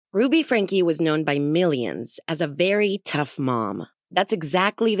Ruby Franke was known by millions as a very tough mom. That's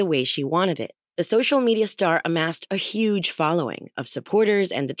exactly the way she wanted it. The social media star amassed a huge following of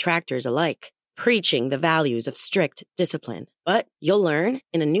supporters and detractors alike, preaching the values of strict discipline. But you'll learn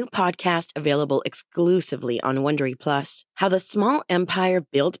in a new podcast available exclusively on Wondery Plus how the small empire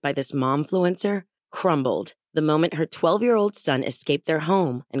built by this momfluencer crumbled the moment her 12-year-old son escaped their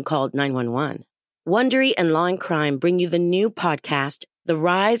home and called 911. Wondery and Law & Crime bring you the new podcast, The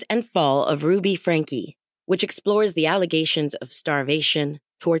Rise and Fall of Ruby Franke, which explores the allegations of starvation,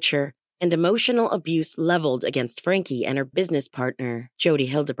 torture, and emotional abuse leveled against Franke and her business partner, Jodi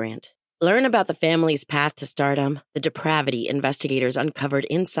Hildebrandt. Learn about the family's path to stardom, the depravity investigators uncovered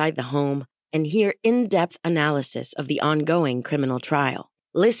inside the home, and hear in-depth analysis of the ongoing criminal trial.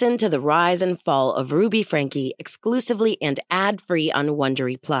 Listen to The Rise and Fall of Ruby Franke exclusively and ad-free on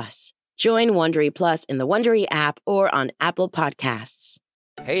Wondery Plus. Join Wondery Plus in the Wondery app or on Apple Podcasts.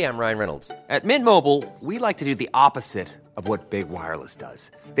 Hey, I'm Ryan Reynolds. At Mint Mobile, we like to do the opposite of what Big Wireless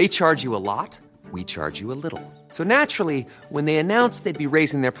does. They charge you a lot, we charge you a little. So naturally, when they announced they'd be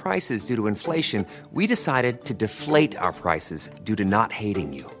raising their prices due to inflation, we decided to deflate our prices due to not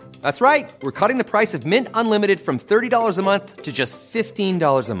hating you. That's right. We're cutting the price of Mint Unlimited from $30 a month to just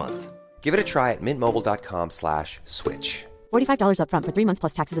 $15 a month. Give it a try at mintmobile.com/switch. $45 up front for 3 months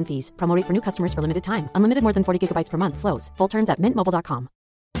plus taxes and fees. Promo rate for new customers for limited time. Unlimited more than 40 gigabytes per month. Slows full terms at mintmobile.com.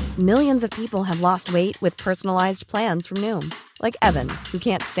 Millions of people have lost weight with personalized plans from Noom. Like Evan, who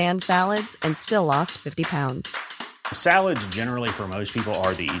can't stand salads and still lost 50 pounds. Salads generally for most people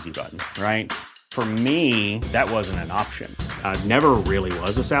are the easy button, right? For me, that wasn't an option. I never really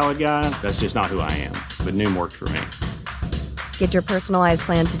was a salad guy. That's just not who I am. But Noom worked for me. Get your personalized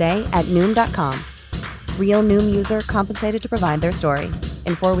plan today at Noom.com. Real Noom user compensated to provide their story.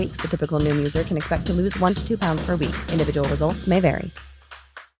 In 4 weeks, the typical Noom user can expect to lose 1 to 2 pounds per week. Individual results may vary.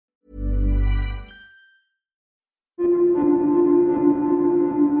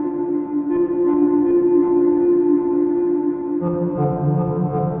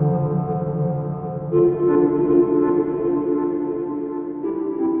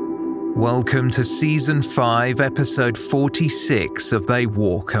 Welcome to Season 5, Episode 46 of They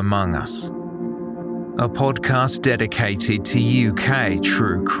Walk Among Us, a podcast dedicated to UK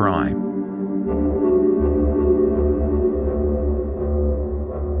true crime.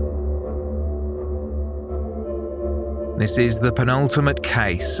 This is the penultimate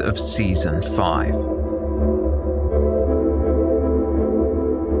case of Season 5.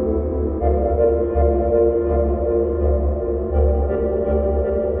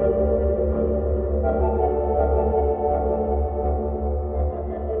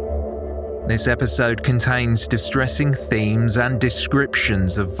 This episode contains distressing themes and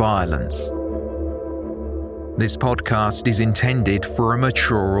descriptions of violence. This podcast is intended for a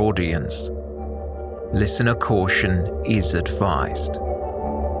mature audience. Listener caution is advised.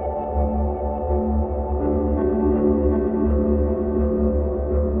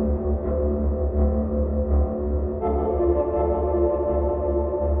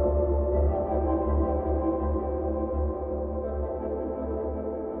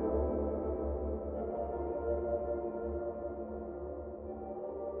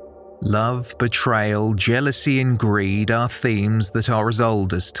 Love, betrayal, jealousy and greed are themes that are as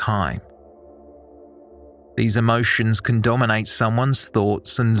old as time. These emotions can dominate someone's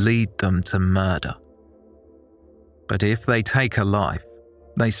thoughts and lead them to murder. But if they take a life,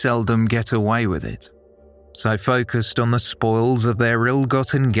 they seldom get away with it. So focused on the spoils of their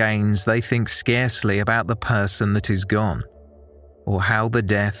ill-gotten gains, they think scarcely about the person that is gone, or how the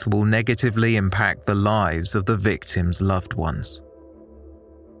death will negatively impact the lives of the victim's loved ones.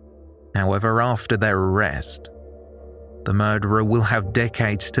 However, after their arrest, the murderer will have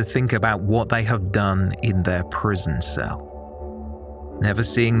decades to think about what they have done in their prison cell, never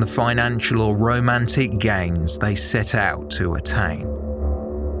seeing the financial or romantic gains they set out to attain.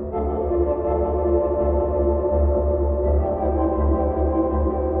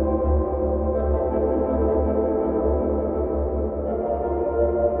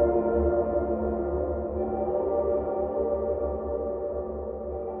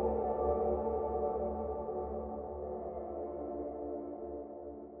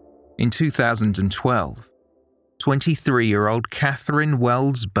 In 2012, 23-year-old Catherine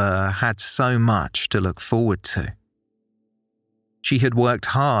Wells Burr had so much to look forward to. She had worked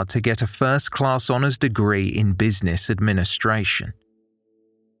hard to get a first-class honours degree in business administration.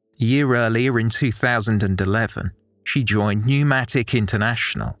 A year earlier, in 2011, she joined Pneumatic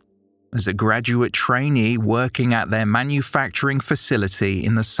International as a graduate trainee working at their manufacturing facility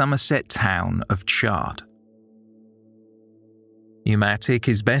in the Somerset town of Chard. Pneumatic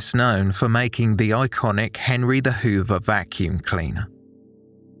is best known for making the iconic Henry the Hoover vacuum cleaner.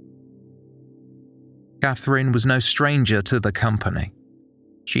 Catherine was no stranger to the company.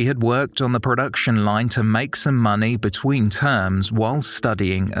 She had worked on the production line to make some money between terms while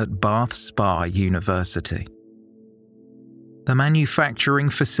studying at Bath Spa University. The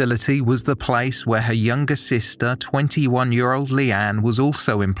manufacturing facility was the place where her younger sister, 21-year-old Leanne, was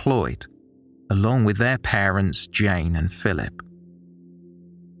also employed, along with their parents, Jane and Philip.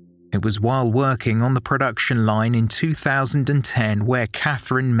 It was while working on the production line in 2010 where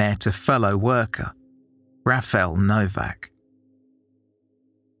Catherine met a fellow worker, Rafael Novak.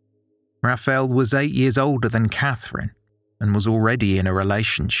 Rafael was 8 years older than Catherine and was already in a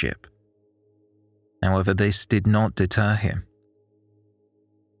relationship. However, this did not deter him.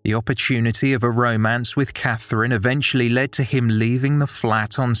 The opportunity of a romance with Catherine eventually led to him leaving the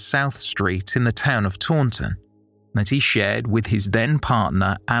flat on South Street in the town of Taunton that he shared with his then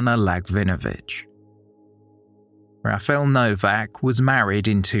partner Anna Lagvinovich. Rafael Novak was married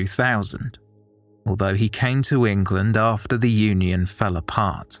in 2000, although he came to England after the union fell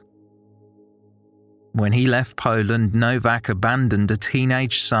apart. When he left Poland, Novak abandoned a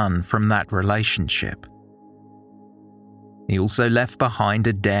teenage son from that relationship. He also left behind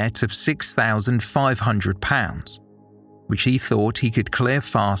a debt of £6,500, which he thought he could clear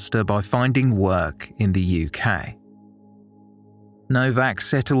faster by finding work in the UK. Novak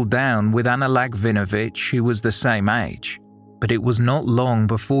settled down with Anna Lagvinovich, who was the same age, but it was not long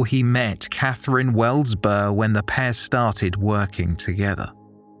before he met Catherine Wells-Burr when the pair started working together.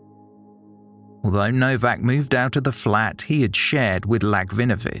 Although Novak moved out of the flat he had shared with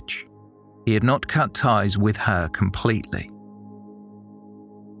Lagvinovich, he had not cut ties with her completely.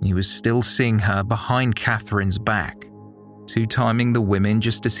 He was still seeing her behind Catherine's back, two-timing the women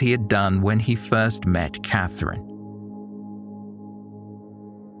just as he had done when he first met Catherine.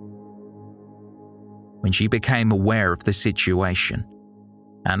 When she became aware of the situation,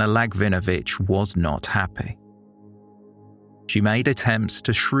 Anna Lagvinovich was not happy. She made attempts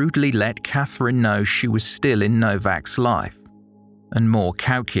to shrewdly let Catherine know she was still in Novak's life, and more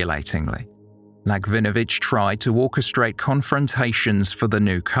calculatingly, Lagvinovich tried to orchestrate confrontations for the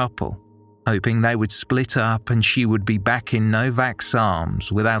new couple, hoping they would split up and she would be back in Novak's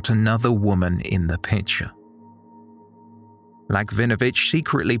arms without another woman in the picture. Lagvinovich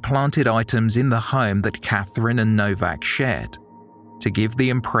secretly planted items in the home that Catherine and Novak shared, to give the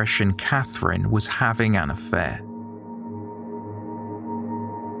impression Catherine was having an affair.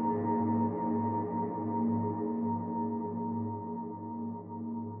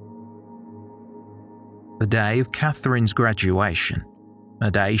 The day of Catherine's graduation,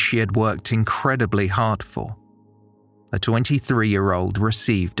 a day she had worked incredibly hard for, a 23-year-old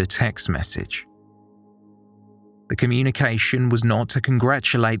received a text message. The communication was not to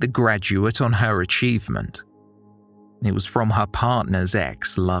congratulate the graduate on her achievement. It was from her partner's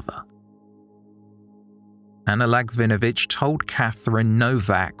ex-lover. Anna Lagvinovich told Catherine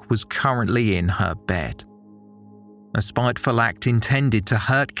Novak was currently in her bed. A spiteful act intended to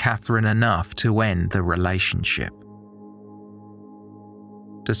hurt Catherine enough to end the relationship.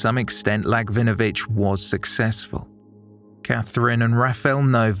 To some extent, Lagvinovich was successful. Catherine and Rafael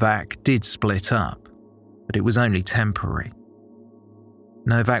Novak did split up, but it was only temporary.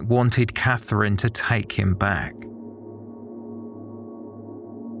 Novak wanted Catherine to take him back.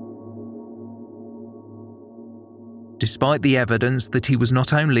 Despite the evidence that he was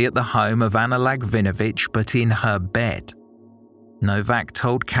not only at the home of Anna Lagvinovich but in her bed, Novak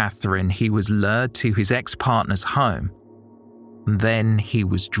told Catherine he was lured to his ex-partner's home, and then he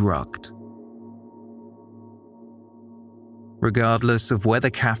was drugged. Regardless of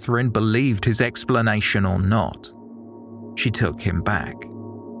whether Catherine believed his explanation or not, she took him back.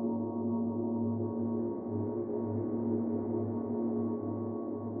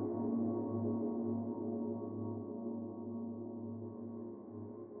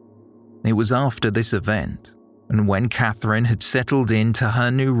 It was after this event, and when Catherine had settled into her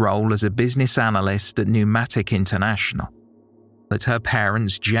new role as a business analyst at Pneumatic International, that her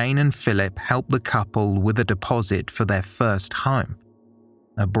parents Jane and Philip helped the couple with a deposit for their first home,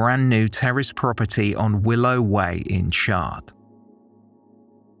 a brand new terrace property on Willow Way in Chard.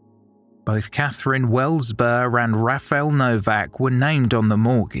 Both Catherine Wells-Burr and Rafael Novak were named on the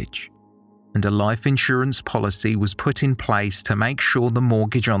mortgage, and a life insurance policy was put in place to make sure the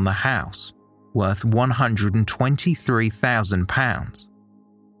mortgage on the house, worth £123,000,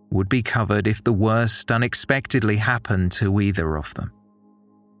 would be covered if the worst unexpectedly happened to either of them.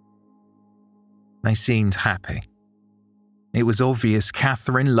 They seemed happy. It was obvious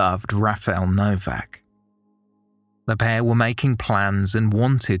Catherine loved Rafael Novak. the pair were making plans and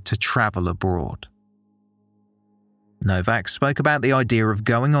wanted to travel abroad. Novak spoke about the idea of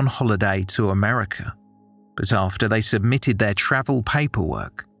going on holiday to America, but after they submitted their travel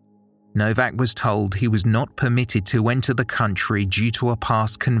paperwork, Novak was told he was not permitted to enter the country due to a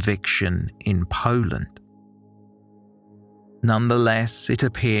past conviction in Poland. Nonetheless, it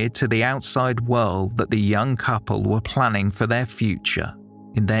appeared to the outside world that the young couple were planning for their future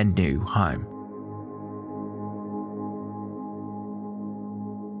in their new home.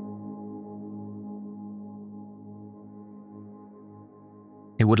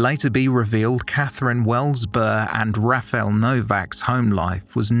 It would later be revealed Catherine Wells Burr and Rafael Novak's home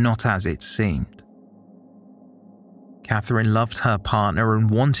life was not as it seemed. Catherine loved her partner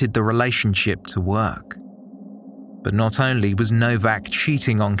and wanted the relationship to work. But not only was Novak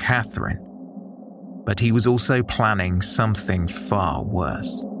cheating on Catherine, but he was also planning something far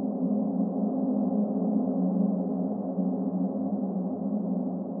worse.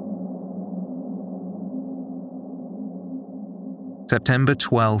 September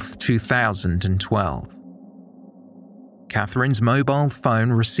 12, 2012. Catherine's mobile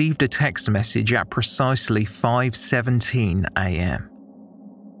phone received a text message at precisely 5:17 a.m.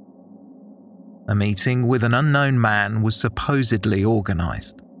 A meeting with an unknown man was supposedly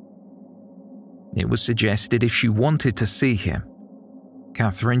organised. It was suggested if she wanted to see him,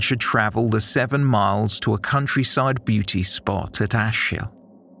 Catherine should travel the 7 miles to a countryside beauty spot at Ashhill.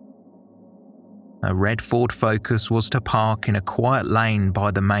 A red Ford Focus was to park in a quiet lane by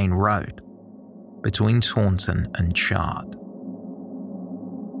the main road, between Taunton and Chard.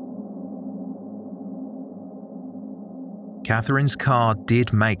 Catherine's car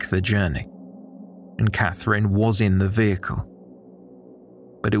did make the journey, and Catherine was in the vehicle.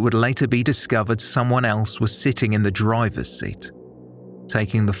 But it would later be discovered someone else was sitting in the driver's seat,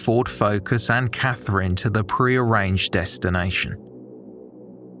 taking the Ford Focus and Catherine to the pre-arranged destination.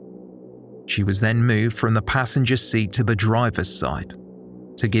 She was then moved from the passenger seat to the driver's side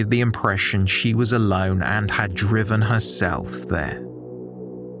to give the impression she was alone and had driven herself there.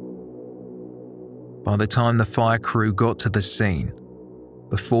 By the time the fire crew got to the scene,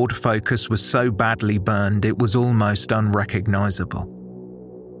 the Ford Focus was so badly burned it was almost unrecognisable,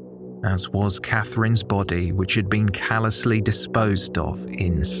 as was Catherine's body, which had been callously disposed of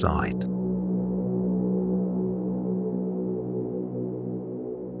inside.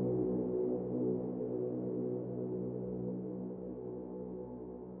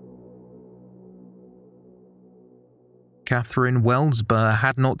 Catherine Wells Burr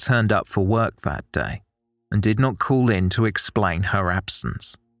had not turned up for work that day and did not call in to explain her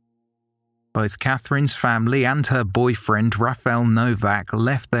absence. Both Catherine's family and her boyfriend Rafael Novak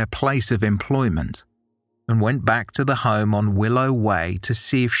left their place of employment and went back to the home on Willow Way to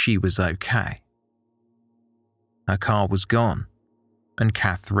see if she was okay. Her car was gone, and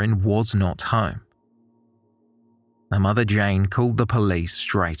Catherine was not home. Her mother Jane called the police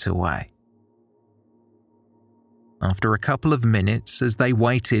straight away. After a couple of minutes, as they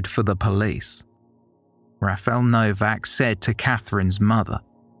waited for the police, Rafael Novak said to Catherine's mother,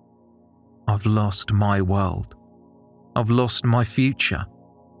 "I've lost my world. I've lost my future."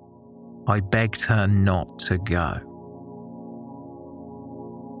 I begged her not to go.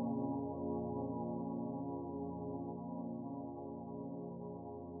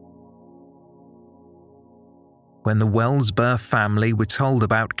 When the Wells Burr family were told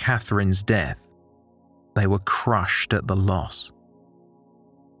about Catherine's death, they were crushed at the loss.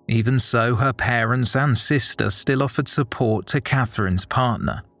 Even so, her parents and sister still offered support to Catherine's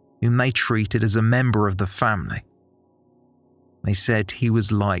partner, whom they treated as a member of the family. They said he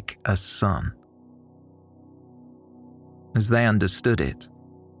was like a son. As they understood it,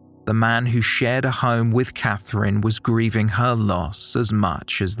 the man who shared a home with Catherine was grieving her loss as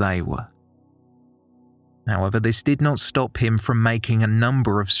much as they were. However, this did not stop him from making a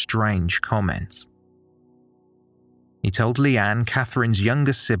number of strange comments. He told Leanne, Catherine's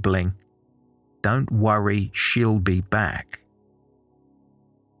younger sibling, "Don't worry, she'll be back."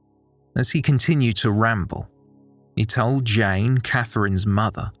 As he continued to ramble, he told Jane, Catherine's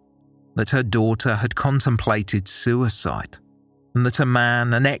mother, that her daughter had contemplated suicide and that a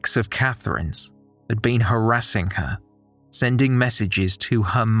man, an ex of Catherine's, had been harassing her, sending messages to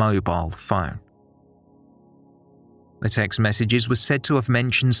her mobile phone. The text messages were said to have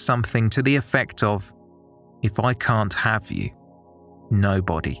mentioned something to the effect of, "If I can't have you,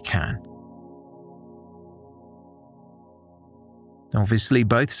 nobody can." Obviously,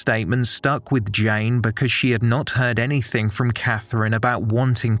 both statements stuck with Jane because she had not heard anything from Catherine about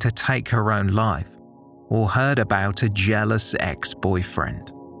wanting to take her own life or heard about a jealous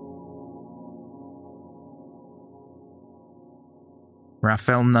ex-boyfriend.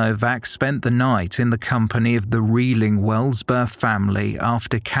 Rafael Novak spent the night in the company of the reeling Welsber family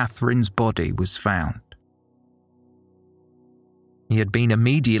after Catherine's body was found. He had been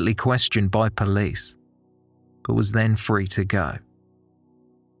immediately questioned by police, but was then free to go.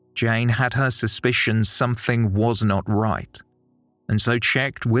 Jane had her suspicions something was not right, and so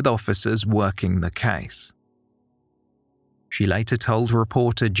checked with officers working the case. She later told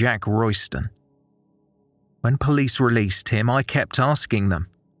reporter Jack Royston, "When police released him, I kept asking them,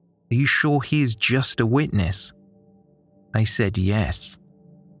 'Are you sure he is just a witness?' They said yes."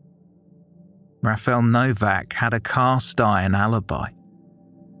 Rafael Novak had a cast-iron alibi.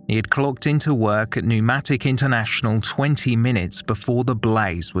 He had clocked into work at Pneumatic International 20 minutes before the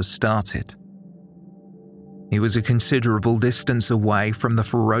blaze was started. He was a considerable distance away from the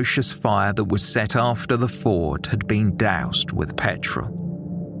ferocious fire that was set after the Ford had been doused with petrol.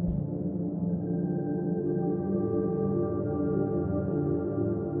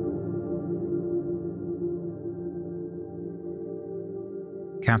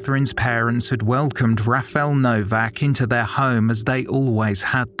 Catherine's parents had welcomed Rafael Novak into their home as they always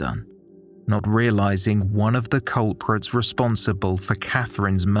had done, not realizing one of the culprits responsible for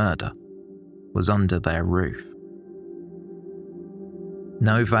Catherine's murder was under their roof.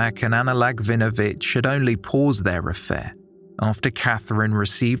 Novak and Anna Lagvinovich had only paused their affair after Catherine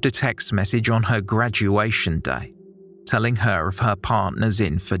received a text message on her graduation day telling her of her partner's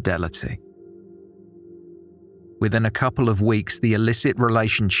infidelity. Within a couple of weeks, the illicit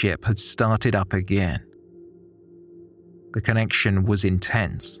relationship had started up again. The connection was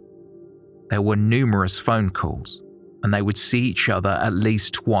intense. There were numerous phone calls, and they would see each other at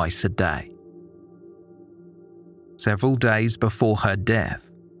least twice a day. Several days before her death,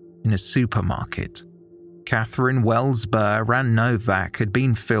 in a supermarket, Catherine Welsber and Novak had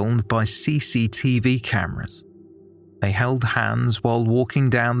been filmed by CCTV cameras. They held hands while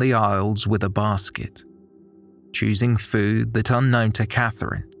walking down the aisles with a basket, choosing food that, unknown to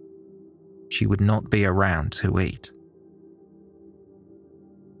Catherine, she would not be around to eat.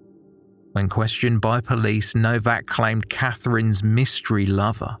 When questioned by police, Novak claimed Catherine's mystery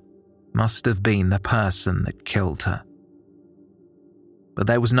lover must have been the person that killed her. But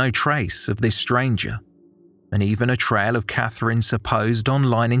there was no trace of this stranger, and even a trail of Catherine's supposed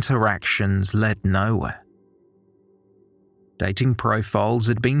online interactions led nowhere. Dating profiles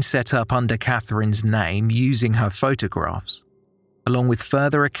had been set up under Catherine's name using her photographs, along with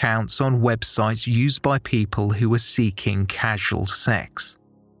further accounts on websites used by people who were seeking casual sex.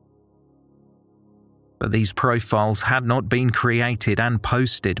 But these profiles had not been created and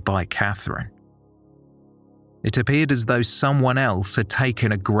posted by Catherine. It appeared as though someone else had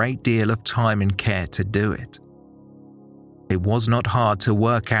taken a great deal of time and care to do it. It was not hard to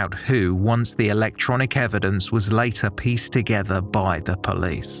work out who once the electronic evidence was later pieced together by the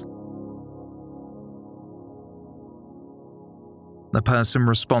police. The person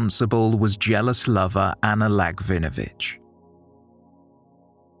responsible was jealous lover Anna Lagvinovich.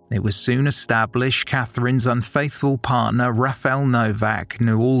 It was soon established Catherine's unfaithful partner Rafael Novak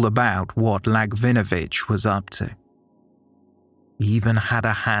knew all about what Lagvinovich was up to. He even had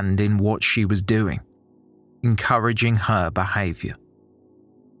a hand in what she was doing, encouraging her behaviour.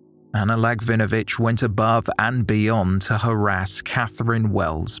 Anna Lagvinovich went above and beyond to harass Catherine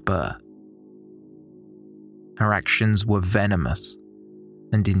Welsber. Her actions were venomous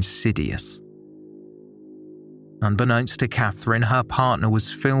and insidious. Unbeknownst to Catherine, her partner was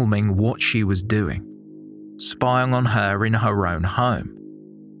filming what she was doing, spying on her in her own home,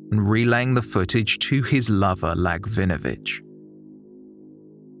 and relaying the footage to his lover Lagvinovich.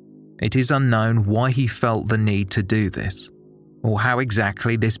 It is unknown why he felt the need to do this, or how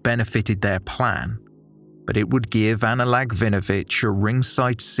exactly this benefited their plan, but it would give Anna Lagvinovich a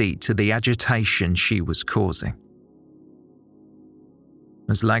ringside seat to the agitation she was causing.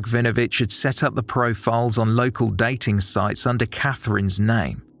 As Lagvinovich had set up the profiles on local dating sites under Catherine's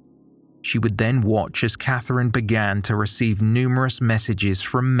name, she would then watch as Catherine began to receive numerous messages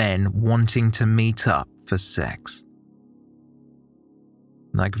from men wanting to meet up for sex.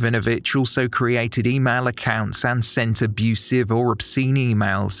 Lagvinovich also created email accounts and sent abusive or obscene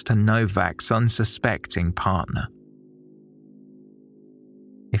emails to Novak's unsuspecting partner.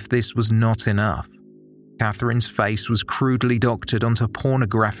 If this was not enough, Catherine's face was crudely doctored onto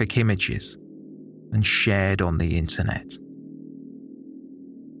pornographic images and shared on the internet.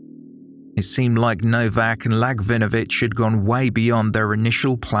 It seemed like Novak and Lagvinovich had gone way beyond their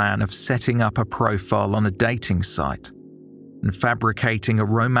initial plan of setting up a profile on a dating site and fabricating a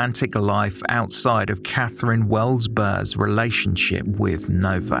romantic life outside of Catherine Welsber's relationship with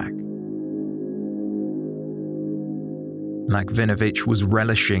Novak. Lagvinovich was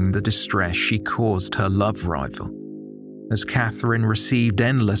relishing the distress she caused her love rival, as Catherine received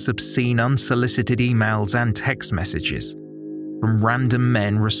endless obscene unsolicited emails and text messages from random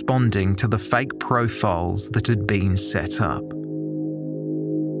men responding to the fake profiles that had been set up.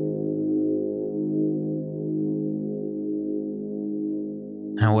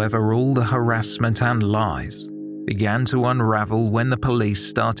 However, all the harassment and lies began to unravel when the police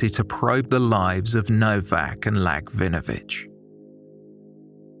started to probe the lives of Novak and Lagvinovich.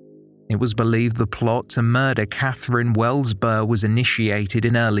 It was believed the plot to murder Catherine Wells Burr was initiated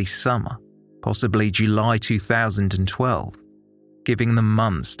in early summer, possibly July 2012, giving them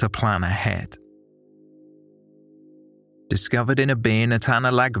months to plan ahead. Discovered in a bin at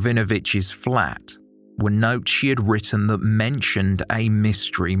Anna Lagvinovich's flat were notes she had written that mentioned a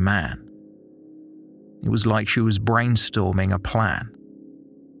mystery man. It was like she was brainstorming a plan.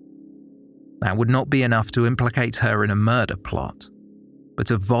 That would not be enough to implicate her in a murder plot,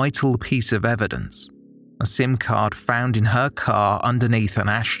 but a vital piece of evidence, a SIM card found in her car underneath an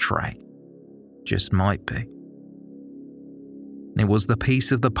ashtray, just might be. It was the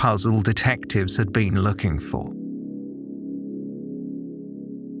piece of the puzzle detectives had been looking for.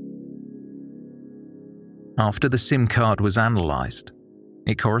 After the SIM card was analysed,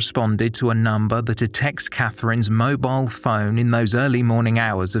 it corresponded to a number that had texted Catherine's mobile phone in those early morning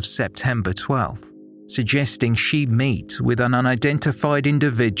hours of September 12th, suggesting she'd meet with an unidentified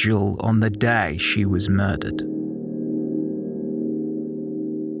individual on the day she was murdered.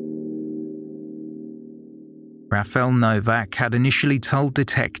 Rafael Novak had initially told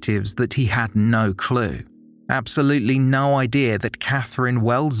detectives that he had no clue, absolutely no idea that Catherine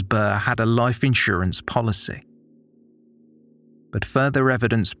Wells Burr had a life insurance policy. But further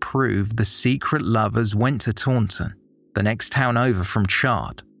evidence proved the secret lovers went to Taunton, the next town over from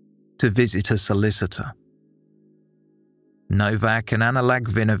Chard, to visit a solicitor. Novak and Anna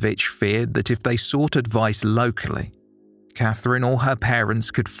Lagvinovich feared that if they sought advice locally, Catherine or her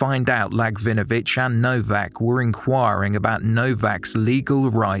parents could find out Lagvinovich and Novak were inquiring about Novak's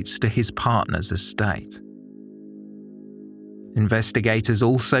legal rights to his partner's estate. Investigators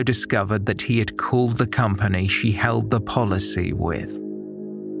also discovered that he had called the company she held the policy with.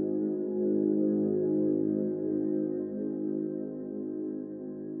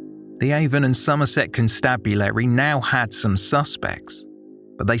 The Avon and Somerset Constabulary now had some suspects,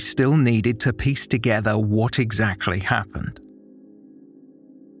 but they still needed to piece together what exactly happened.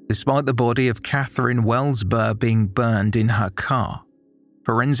 Despite the body of Catherine Wells Burr being burned in her car,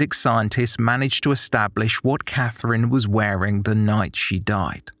 forensic scientists managed to establish what Catherine was wearing the night she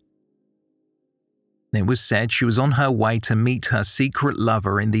died. It was said she was on her way to meet her secret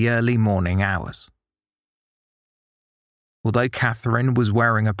lover in the early morning hours. Although Catherine was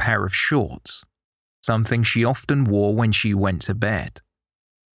wearing a pair of shorts, something she often wore when she went to bed,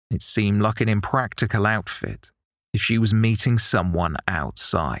 it seemed like an impractical outfit if she was meeting someone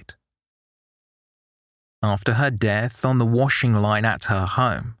outside. After her death, on the washing line at her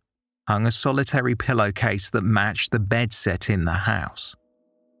home, hung a solitary pillowcase that matched the bed set in the house.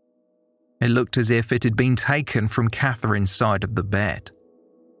 It looked as if it had been taken from Catherine's side of the bed,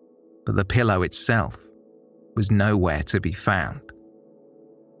 but the pillow itself was nowhere to be found.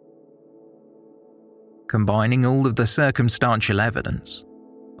 Combining all of the circumstantial evidence,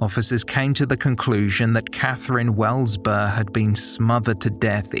 officers came to the conclusion that Catherine Wells Burr had been smothered to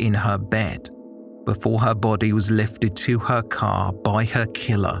death in her bed before her body was lifted to her car by her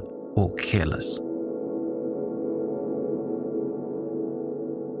killer or killers.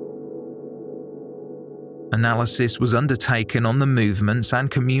 Analysis was undertaken on the movements and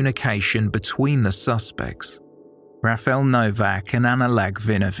communication between the suspects, Rafael Novak and Anna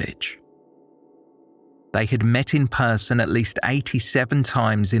Lagvinovich. They had met in person at least 87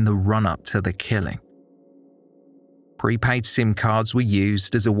 times in the run-up to the killing. Prepaid SIM cards were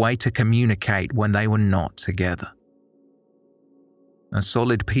used as a way to communicate when they were not together. A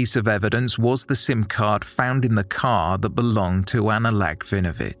solid piece of evidence was the SIM card found in the car that belonged to Anna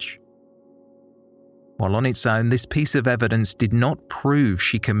Lagvinovich. While on its own, this piece of evidence did not prove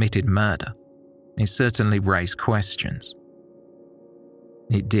she committed murder, it certainly raised questions.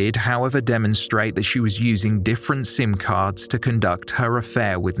 It did, however, demonstrate that she was using different SIM cards to conduct her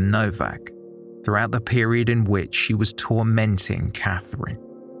affair with Novak throughout the period in which she was tormenting Catherine.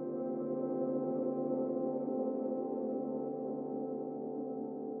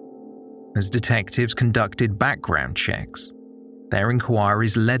 As detectives conducted background checks, their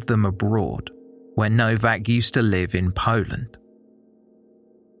inquiries led them abroad, where Novak used to live in Poland.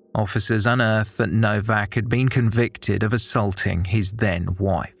 Officers unearthed that Novak had been convicted of assaulting his then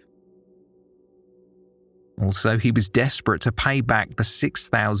wife. Also, he was desperate to pay back the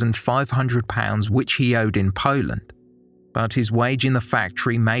 £6,500 which he owed in Poland, but his wage in the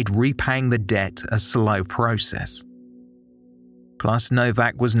factory made repaying the debt a slow process. Plus,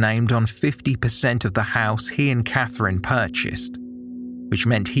 Novak was named on 50% of the house he and Catherine purchased, which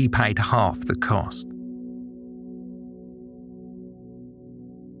meant he paid half the cost.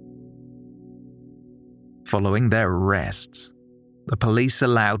 Following their arrests, the police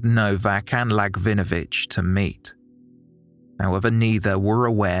allowed Novak and Lagvinovich to meet. However, neither were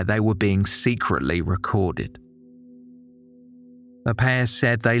aware they were being secretly recorded. The pair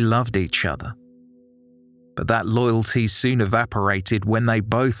said they loved each other, but that loyalty soon evaporated when they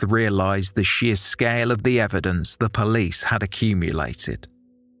both realized the sheer scale of the evidence the police had accumulated.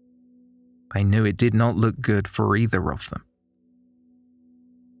 They knew it did not look good for either of them.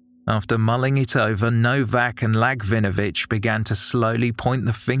 After mulling it over, Novak and Lagvinovich began to slowly point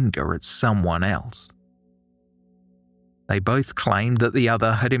the finger at someone else. They both claimed that the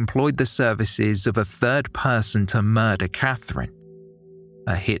other had employed the services of a third person to murder Catherine,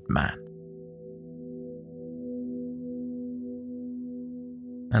 a hitman.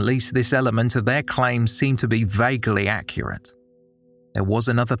 At least this element of their claims seemed to be vaguely accurate. There was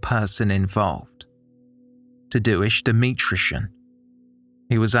another person involved. Tadeusz Dmytryshyn.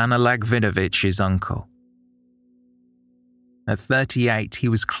 He was Anna Lagvinovich's uncle. At 38, he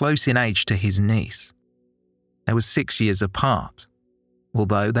was close in age to his niece. They were 6 years apart,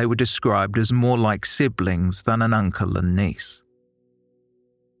 although they were described as more like siblings than an uncle and niece.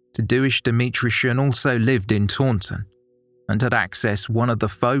 Tadeusz Dmytryshyn also lived in Taunton and had accessed one of the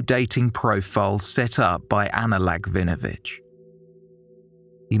faux dating profiles set up by Anna Lagvinovich.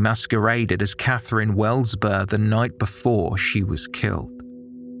 He masqueraded as Catherine Welsber the night before she was killed.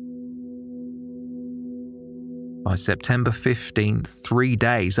 By September 15th, 3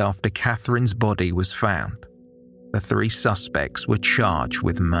 days after Catherine's body was found, the three suspects were charged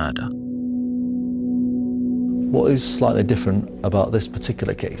with murder. What is slightly different about this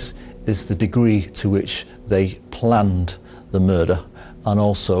particular case is the degree to which they planned the murder and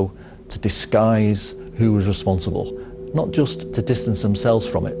also to disguise who was responsible, not just to distance themselves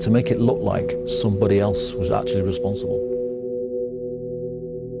from it, to make it look like somebody else was actually responsible.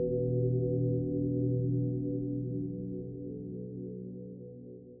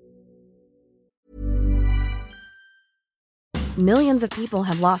 Millions of people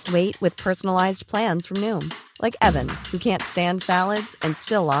have lost weight with personalized plans from Noom. Like Evan, who can't stand salads and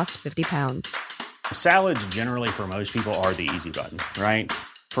still lost 50 pounds. Salads generally for most people are the easy button, right?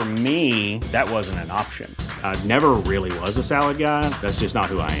 For me, that wasn't an option. I never really was a salad guy. That's just not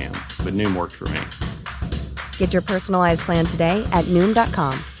who I am. But Noom worked for me. Get your personalized plan today at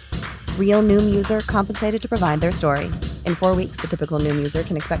Noom.com. Real Noom user compensated to provide their story. In 4 weeks, the typical Noom user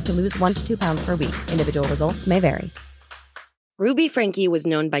can expect to lose 1 to 2 pounds per week. Individual results may vary. Ruby Franke was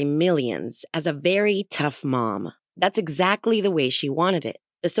known by millions as a very tough mom. That's exactly the way she wanted it.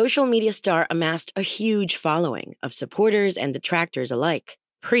 The social media star amassed a huge following of supporters and detractors alike,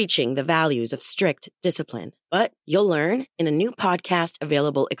 preaching the values of strict discipline. But you'll learn in a new podcast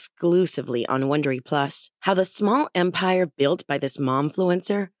available exclusively on Wondery Plus how the small empire built by this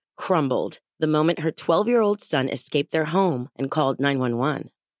momfluencer crumbled the moment her 12-year-old son escaped their home and called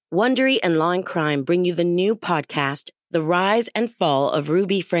 911. Wondery and Law & Crime bring you the new podcast, The Rise and Fall of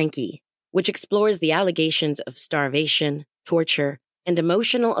Ruby Franke, which explores the allegations of starvation, torture, and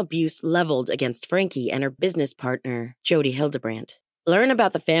emotional abuse leveled against Franke and her business partner, Jodi Hildebrandt. Learn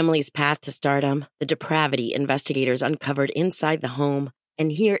about the family's path to stardom, the depravity investigators uncovered inside the home,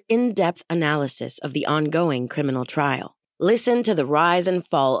 and hear in-depth analysis of the ongoing criminal trial. Listen to The Rise and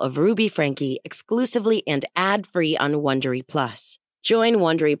Fall of Ruby Franke exclusively and ad-free on Wondery Plus. Join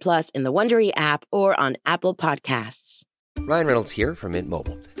Wondery Plus in the Wondery app or on Apple Podcasts. Ryan Reynolds here from Mint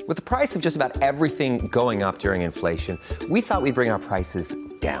Mobile. With the price of just about everything going up during inflation, we thought we'd bring our prices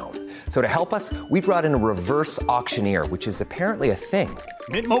down. So to help us, we brought in a reverse auctioneer, which is apparently a thing.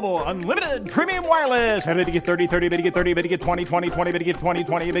 Mint Mobile Unlimited Premium Wireless. How to get 30, 30, how to get 30, how to get 20, 20, 20, how to get 20,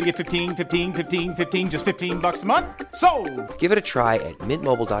 20, how to get 15, 15, 15, 15, just $15 a month? Sold! Give it a try at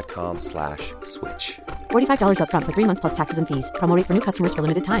mintmobile.com/switch. $45 up front for 3 months plus taxes and fees. Promo rate for new customers for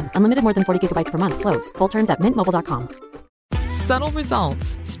limited time. Unlimited more than 40 gigabytes per month. Slows full terms at mintmobile.com. Subtle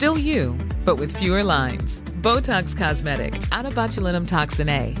results, still you, but with fewer lines. Botox Cosmetic, onabotulinum toxin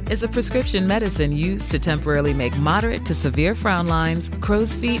A, is a prescription medicine used to temporarily make moderate to severe frown lines,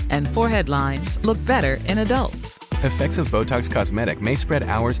 crow's feet, and forehead lines look better in adults. Effects of Botox Cosmetic may spread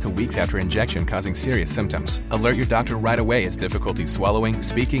hours to weeks after injection, causing serious symptoms. Alert your doctor right away as difficulty swallowing,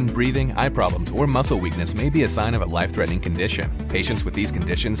 speaking, breathing, eye problems, or muscle weakness may be a sign of a life-threatening condition. Patients with these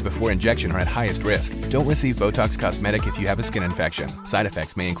conditions before injection are at highest risk. Don't receive Botox Cosmetic if you have a skin infection. Side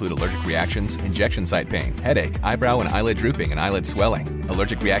effects may include allergic reactions, injection site pain, headache, eyebrow and eyelid drooping, and eyelid swelling.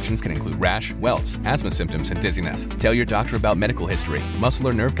 Allergic reactions can include rash, welts, asthma symptoms, and dizziness. Tell your doctor about medical history, muscle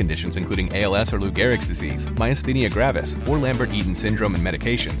or nerve conditions including ALS or Lou Gehrig's disease, myasthenia gravis, or Lambert-Eaton syndrome, and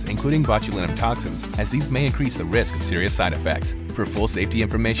medications, including botulinum toxins, as these may increase the risk of serious side effects. For full safety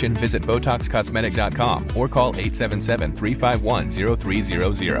information, visit BotoxCosmetic.com or call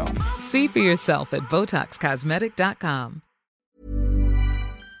 877-351-0300. See for yourself at BotoxCosmetic.com.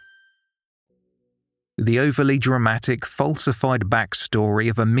 The overly dramatic, falsified backstory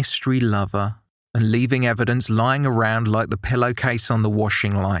of a mystery lover and leaving evidence lying around like the pillowcase on the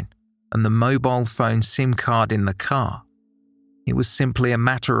washing line and the mobile phone SIM card in the car. It was simply a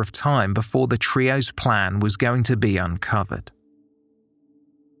matter of time before the trio's plan was going to be uncovered.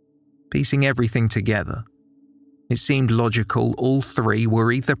 Piecing everything together, it seemed logical all three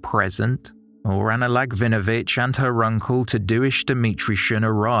were either present or Anna Lagvinovich and her uncle Tadeusz Dmitryshan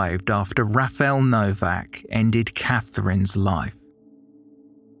arrived after Rafael Novak ended Catherine's life.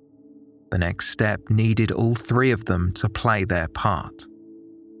 The next step needed all three of them to play their part.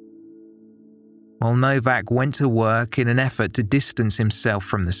 While Novak went to work in an effort to distance himself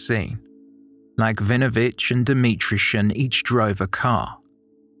from the scene, Lagvinovich and Dmitryshan each drove a car.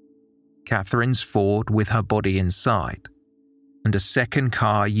 Catherine's Ford with her body inside, and a second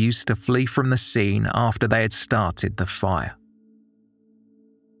car used to flee from the scene after they had started the fire.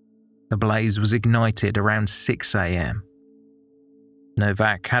 The blaze was ignited around 6 a.m.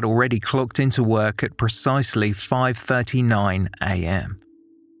 Novak had already clocked into work at precisely 5:39 a.m.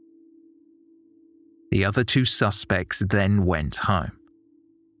 The other two suspects then went home.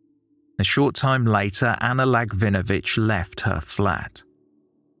 A short time later, Anna Lagvinovich left her flat.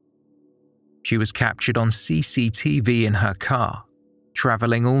 She was captured on CCTV in her car,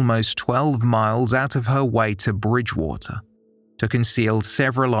 travelling almost 12 miles out of her way to Bridgewater to conceal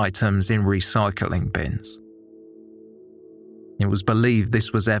several items in recycling bins. It was believed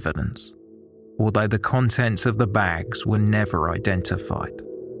this was evidence, although the contents of the bags were never identified.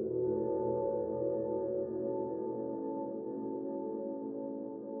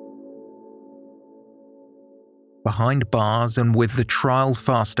 Behind bars and with the trial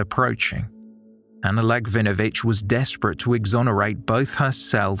fast approaching, Anna Lagvinovich was desperate to exonerate both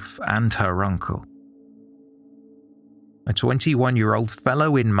herself and her uncle. A 21-year-old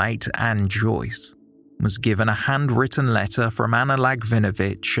fellow inmate, Anne Joyce, was given a handwritten letter from Anna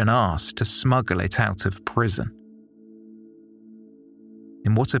Lagvinovich and asked to smuggle it out of prison.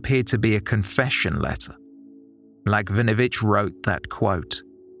 In what appeared to be a confession letter, Lagvinovich wrote that, quote,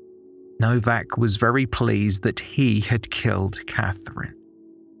 Novak was very pleased that he had killed Catherine.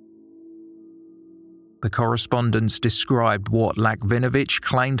 The correspondence described what Lagvinovich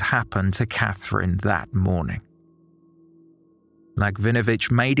claimed happened to Catherine that morning. Lagvinovich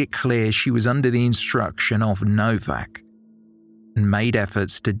made it clear she was under the instruction of Novak and made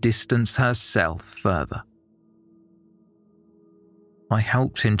efforts to distance herself further. I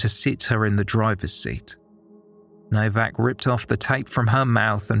helped him to sit her in the driver's seat. Novak ripped off the tape from her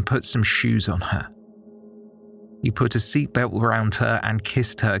mouth and put some shoes on her. He put a seatbelt around her and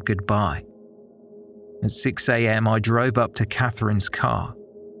kissed her goodbye. At 6 a.m. I drove up to Catherine's car,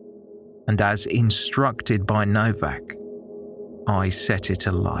 and as instructed by Novak, I set it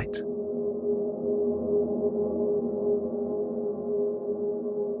alight.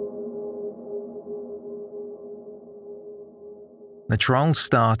 The trial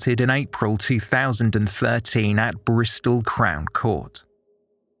started in April 2013 at Bristol Crown Court.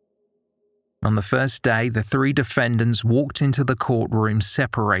 On the first day, the three defendants walked into the courtroom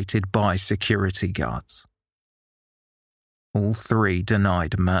separated by security guards. All three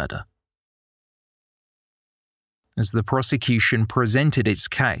denied murder. As the prosecution presented its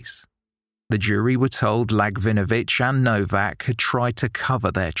case, the jury were told Lagvinovich and Novak had tried to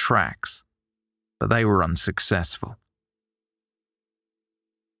cover their tracks, but they were unsuccessful.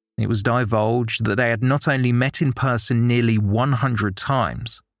 It was divulged that they had not only met in person nearly 100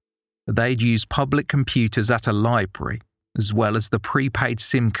 times, but they'd used public computers at a library, as well as the prepaid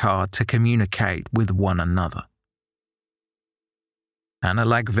SIM card to communicate with one another. Anna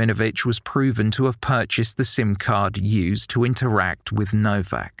Lagvinovich was proven to have purchased the SIM card used to interact with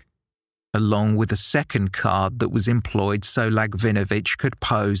Novak, along with a second card that was employed so Lagvinovich could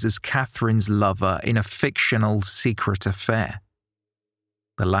pose as Catherine's lover in a fictional secret affair.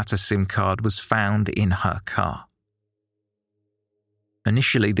 The latter SIM card was found in her car.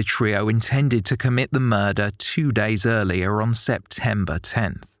 Initially, the trio intended to commit the murder 2 days earlier on September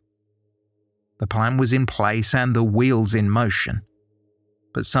 10th. The plan was in place and the wheels in motion,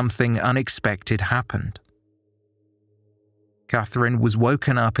 but something unexpected happened. Catherine was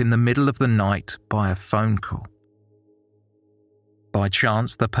woken up in the middle of the night by a phone call. By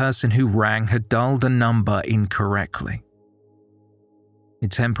chance, the person who rang had dialed a number incorrectly.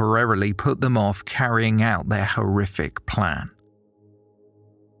 It temporarily put them off carrying out their horrific plan.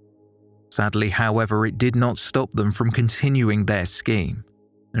 Sadly, however, it did not stop them from continuing their scheme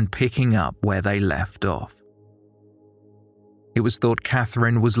and picking up where they left off. It was thought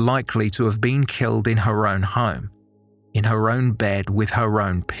Catherine was likely to have been killed in her own home, in her own bed with her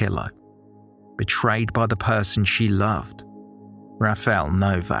own pillow, betrayed by the person she loved, Rafal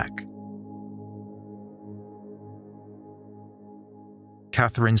Novak.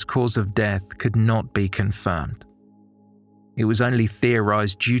 Catherine's cause of death could not be confirmed. It was only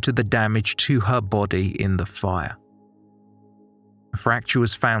theorized due to the damage to her body in the fire. A fracture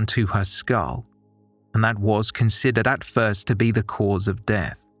was found to her skull, and that was considered at first to be the cause of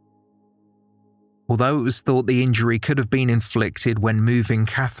death. Although it was thought the injury could have been inflicted when moving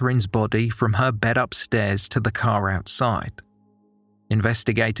Catherine's body from her bed upstairs to the car outside,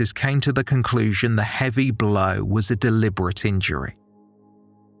 investigators came to the conclusion the heavy blow was a deliberate injury.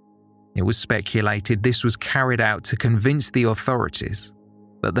 It was speculated this was carried out to convince the authorities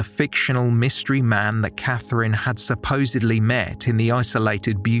that the fictional mystery man that Catherine had supposedly met in the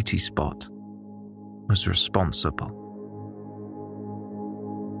isolated beauty spot was responsible.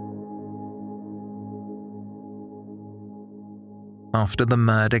 After the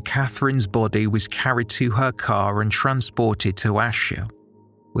murder, Catherine's body was carried to her car and transported to Ashiel,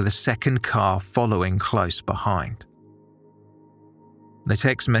 with a second car following close behind. The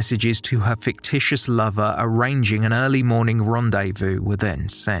text messages to her fictitious lover arranging an early morning rendezvous were then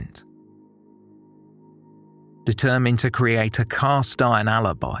sent. Determined to create a cast-iron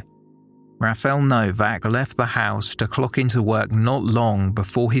alibi, Rafal Novak left the house to clock into work not long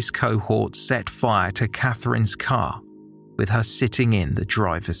before his cohort set fire to Catherine's car, with her sitting in the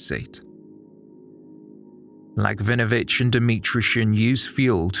driver's seat. Lagvinovich and Dmitrushin used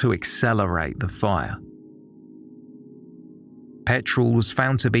fuel to accelerate the fire. Petrol was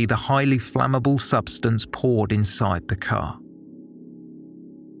found to be the highly flammable substance poured inside the car.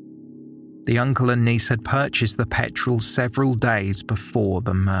 The uncle and niece had purchased the petrol several days before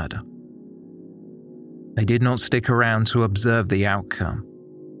the murder. They did not stick around to observe the outcome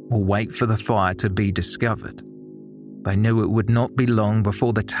or wait for the fire to be discovered. They knew it would not be long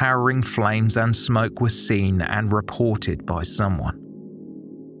before the towering flames and smoke were seen and reported by someone.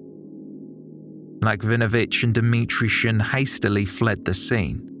 Lagvinovich and Dmitrushin hastily fled the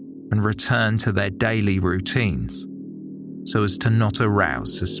scene and returned to their daily routines so as to not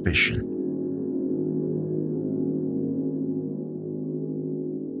arouse suspicion.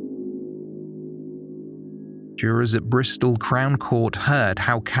 Jurors at Bristol Crown Court heard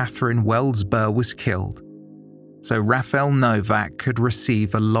how Catherine Wells-Burr was killed, so Rafal Novak could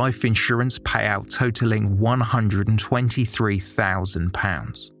receive a life insurance payout totaling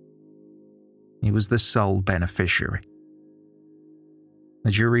 £123,000. He was the sole beneficiary.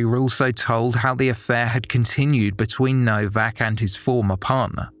 The jury were also told how the affair had continued between Novak and his former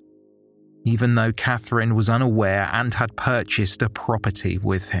partner, even though Catherine was unaware and had purchased a property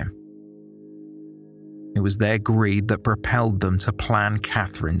with him. It was their greed that propelled them to plan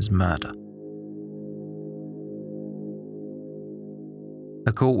Catherine's murder.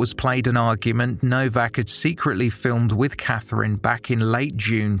 The court was played an argument Novak had secretly filmed with Catherine back in late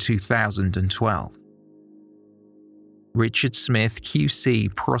June 2012. Richard Smith, QC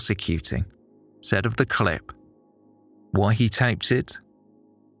prosecuting, said of the clip, "Why he taped it?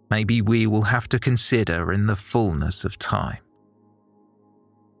 Maybe we will have to consider in the fullness of time."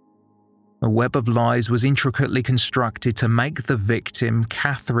 A web of lies was intricately constructed to make the victim,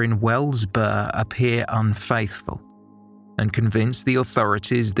 Catherine Wells-Burr, appear unfaithful and convince the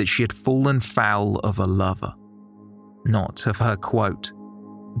authorities that she had fallen foul of a lover, not of her, quote,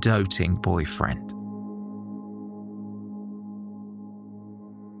 doting boyfriend.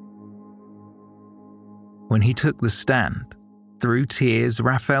 When he took the stand, through tears,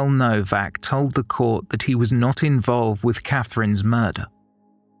 Rafal Novak told the court that he was not involved with Catherine's murder.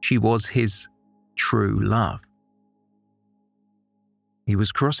 She was his true love. He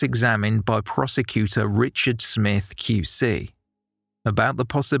was cross-examined by prosecutor Richard Smith, QC, about the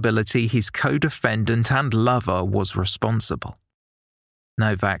possibility his co-defendant and lover was responsible.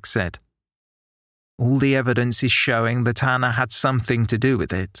 Novak said, "All the evidence is showing that Anna had something to do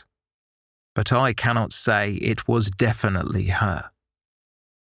with it, but I cannot say it was definitely her."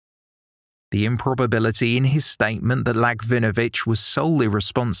 The improbability in his statement that Lagvinovich was solely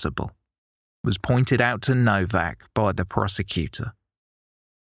responsible was pointed out to Novak by the prosecutor.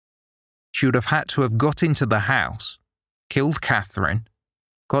 She would have had to have got into the house, killed Catherine,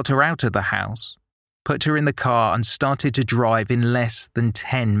 got her out of the house, put her in the car and started to drive in less than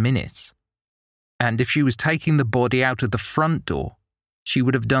 10 minutes. And if she was taking the body out of the front door, she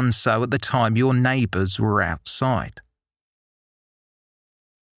would have done so at the time your neighbours were outside.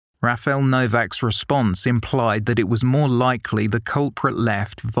 Rafael Novak's response implied that it was more likely the culprit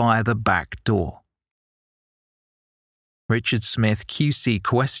left via the back door. Richard Smith QC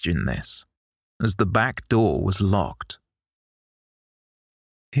questioned this, as the back door was locked.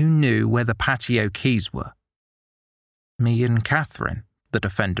 Who knew where the patio keys were? Me and Catherine, the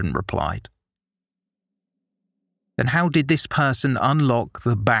defendant replied. Then how did this person unlock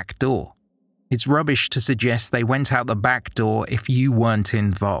the back door? It's rubbish to suggest they went out the back door if you weren't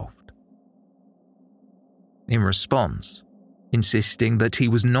involved. In response, insisting that he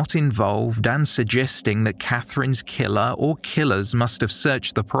was not involved and suggesting that Catherine's killer or killers must have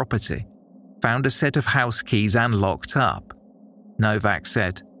searched the property, found a set of house keys and locked up, Novak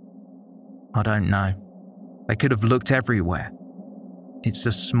said, I don't know. They could have looked everywhere. It's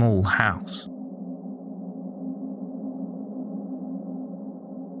a small house.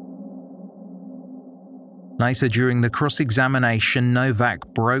 Later during the cross-examination, Novak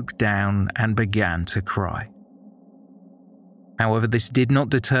broke down and began to cry. However, this did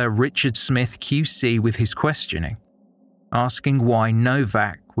not deter Richard Smith QC with his questioning, asking why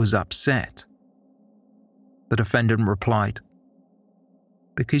Novak was upset. The defendant replied,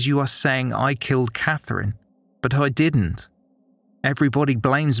 Because you are saying I killed Catherine, but I didn't. Everybody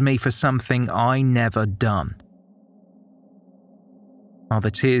blames me for something I never done. Are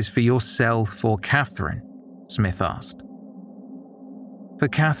the tears for yourself or Catherine? Smith asked. For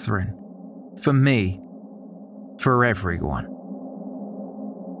Catherine, for me, for everyone.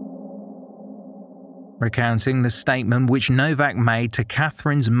 Recounting the statement which Novak made to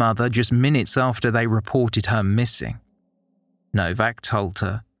Catherine's mother just minutes after they reported her missing, Novak told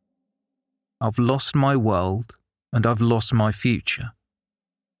her, I've lost my world and I've lost my future.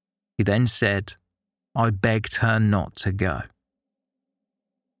 He then said, I begged her not to go.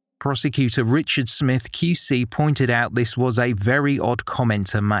 Prosecutor Richard Smith QC pointed out this was a very odd comment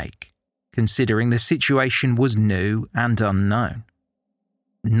to make, considering the situation was new and unknown.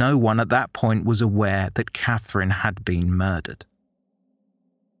 No one at that point was aware that Catherine had been murdered.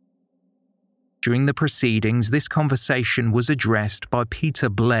 During the proceedings, this conversation was addressed by Peter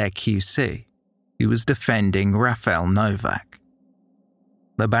Blair QC, who was defending Rafael Novak.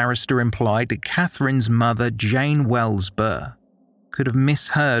 The barrister implied that Catherine's mother, Jane Wells Burr, could have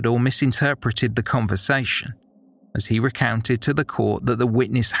misheard or misinterpreted the conversation, as he recounted to the court that the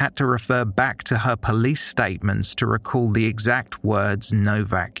witness had to refer back to her police statements to recall the exact words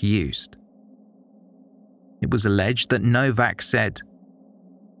Novak used. It was alleged that Novak said,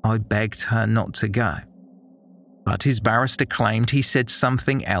 I begged her not to go, but his barrister claimed he said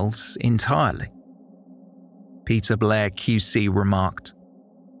something else entirely. Peter Blair QC remarked,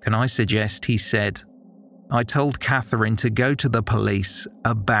 Can I suggest he said, I told Catherine to go to the police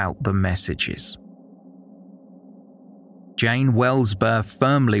about the messages. Jane Wells Burr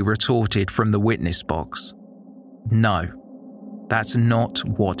firmly retorted from the witness box, No, that's not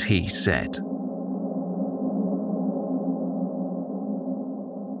what he said.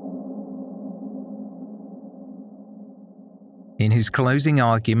 In his closing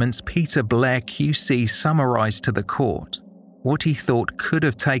arguments, Peter Blair QC summarised to the court what he thought could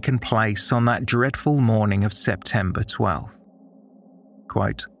have taken place on that dreadful morning of September 12th.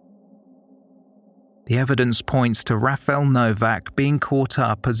 Quote, The evidence points to Rafael Novak being caught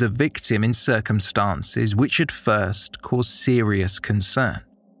up as a victim in circumstances which at first caused serious concern.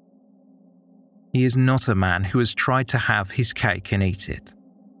 He is not a man who has tried to have his cake and eat it.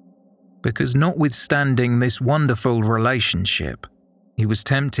 Because notwithstanding this wonderful relationship, he was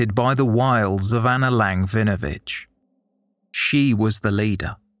tempted by the wiles of Anna Lagvinovich. She was the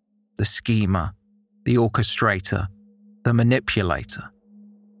leader, the schemer, the orchestrator, the manipulator.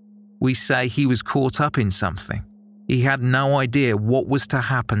 We say he was caught up in something. He had no idea what was to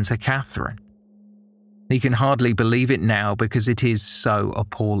happen to Catherine. He can hardly believe it now because it is so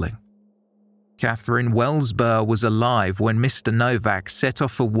appalling. Catherine Wells Burr was alive when Mr. Novak set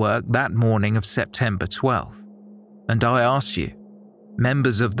off for work that morning of September 12th, and I ask you,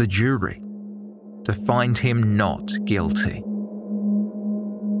 members of the jury, to find him not guilty.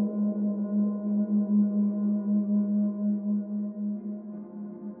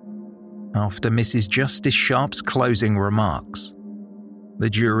 After Mrs. Justice Sharp's closing remarks, the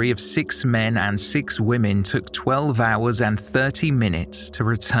jury of 6 men and 6 women took 12 hours and 30 minutes to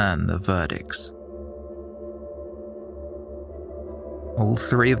return the verdicts. All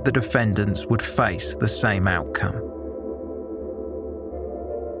 3 of the defendants would face the same outcome.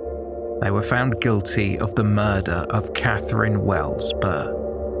 They were found guilty of the murder of Catherine Wells Burr.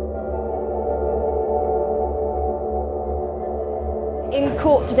 In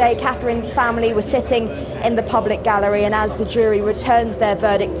court today, Catherine's family were sitting in the public gallery, and as the jury returns their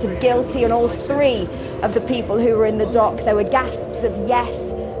verdicts of guilty on all 3 of the people who were in the dock, there were gasps of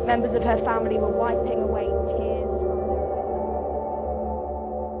yes. Members of her family were wiping away tears from their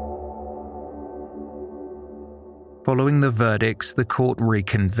eyes. Following the verdicts, the court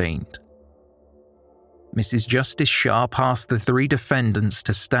reconvened. Mrs. Justice Sharp asked the 3 defendants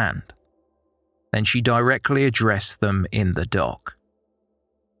to stand. Then she directly addressed them in the dock.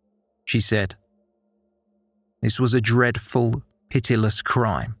 She said, "This was a dreadful, pitiless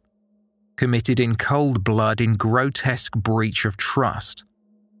crime, committed in cold blood in grotesque breach of trust,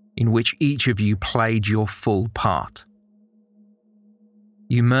 in which each of you played your full part.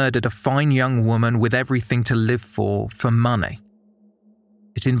 You murdered a fine young woman with everything to live for money.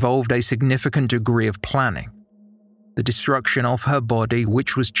 It involved a significant degree of planning, the destruction of her body,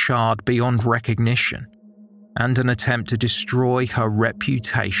 which was charred beyond recognition, and an attempt to destroy her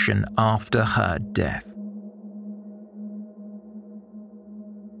reputation after her death."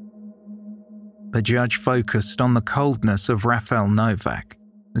 The judge focused on the coldness of Rafał Nowak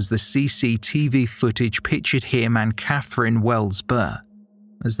as the CCTV footage pictured him and Catherine Wells Burr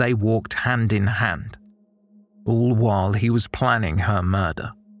as they walked hand in hand, all while he was planning her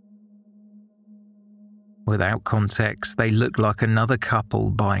murder. Without context, they looked like another couple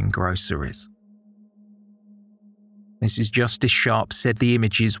buying groceries. Mrs. Justice Sharp said the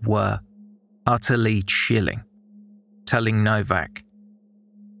images were utterly chilling, telling Nowak,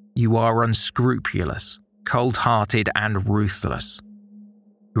 "You are unscrupulous, cold-hearted and ruthless.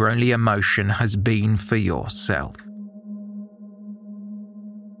 Your only emotion has been for yourself."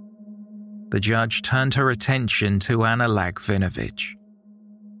 The judge turned her attention to Anna Lagvinovich.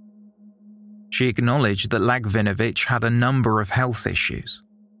 She acknowledged that Lagvinovich had a number of health issues,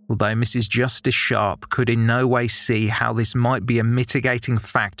 although Mrs. Justice Sharp could in no way see how this might be a mitigating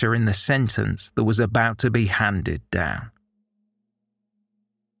factor in the sentence that was about to be handed down.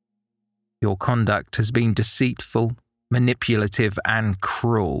 "Your conduct has been deceitful, manipulative, and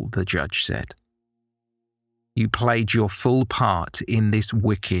cruel," the judge said. "You played your full part in this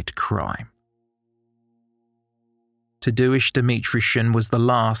wicked crime." Tadeusz Dmytryshyn was the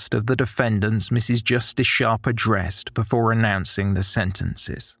last of the defendants Mrs. Justice Sharp addressed before announcing the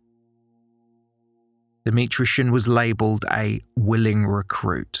sentences. Dmytryshyn was labelled a willing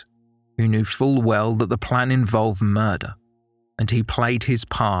recruit who knew full well that the plan involved murder, and he played his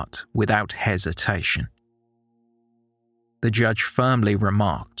part without hesitation. The judge firmly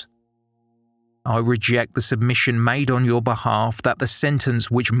remarked, "I reject the submission made on your behalf that the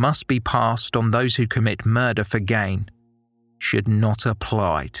sentence which must be passed on those who commit murder for gain should not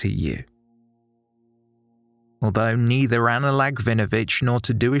apply to you." Although neither Anna Lagvinovich nor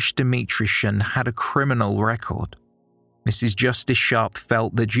Tadeusz Dmytryshyn had a criminal record, Mrs. Justice Sharp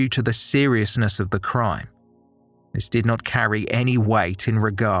felt that due to the seriousness of the crime, this did not carry any weight in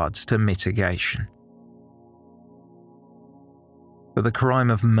regards to mitigation. For the crime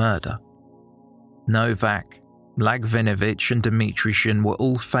of murder, Nowak, Lagvinovich and Dmytryshyn were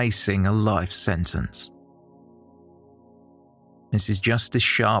all facing a life sentence. Mrs. Justice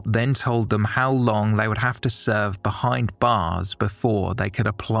Sharp then told them how long they would have to serve behind bars before they could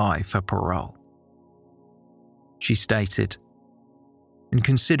apply for parole. She stated, "In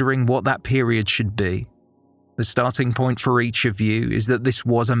considering what that period should be, the starting point for each of you is that this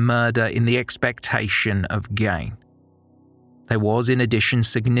was a murder in the expectation of gain. There was, in addition,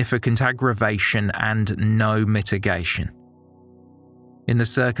 significant aggravation and no mitigation. In the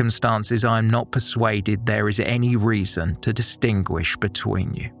circumstances, I am not persuaded there is any reason to distinguish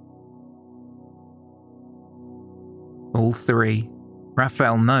between you." All 3,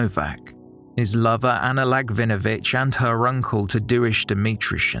 Rafał Nowak, his lover Anna Lagvinovich and her uncle Tadeusz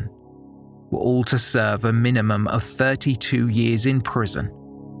Dmytryshyn, were all to serve a minimum of 32 years in prison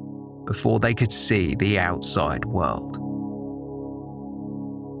before they could see the outside world.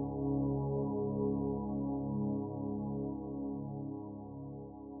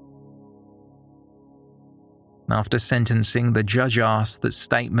 After sentencing, the judge asked that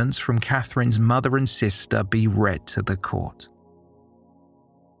statements from Catherine's mother and sister be read to the court.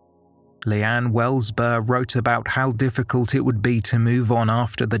 Leanne Wells Burr wrote about how difficult it would be to move on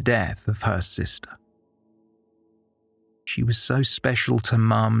after the death of her sister. She was so special to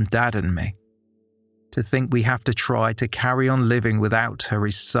Mum, Dad and me. To think we have to try to carry on living without her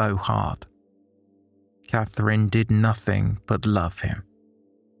is so hard. Catherine did nothing but love him.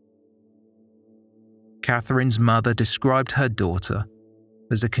 Catherine's mother described her daughter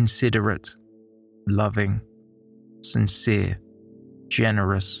as a considerate, loving, sincere,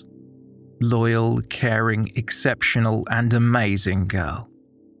 generous, loyal, caring, exceptional, and amazing girl.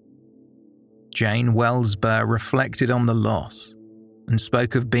 Jane Wells-Burr reflected on the loss and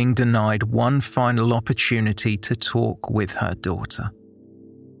spoke of being denied one final opportunity to talk with her daughter.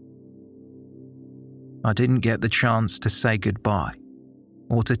 I didn't get the chance to say goodbye,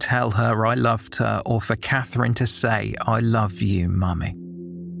 or to tell her I loved her, or for Catherine to say, "I love you, Mummy."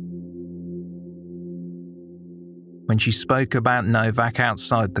 When she spoke about Novak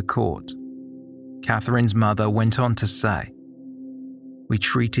outside the court, Catherine's mother went on to say, "We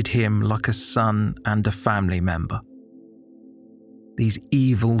treated him like a son and a family member. These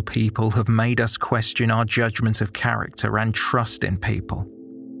evil people have made us question our judgment of character and trust in people.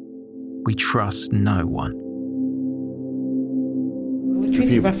 We trust no one." We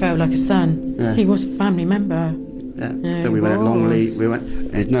treated Raphael like a son. Yeah. He was a family member. Yeah. Then we went at Longley.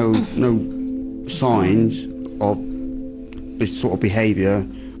 There's no signs of this sort of behaviour.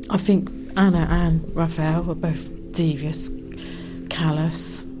 I think Anna and Raphael were both devious,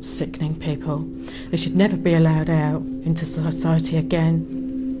 callous, sickening people. They should never be allowed out into society again.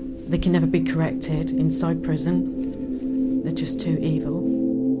 They can never be corrected inside prison. They're just too evil.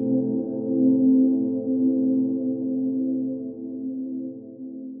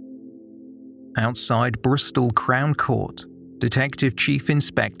 Outside Bristol Crown Court, Detective Chief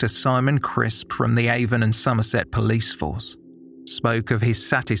Inspector Simon Crisp from the Avon and Somerset Police Force spoke of his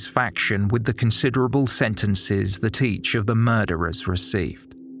satisfaction with the considerable sentences that each of the murderers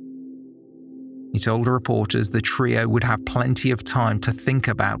received. He told reporters the trio would have plenty of time to think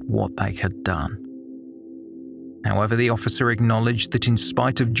about what they had done. However, the officer acknowledged that in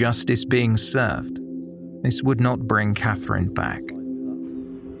spite of justice being served, this would not bring Catherine back.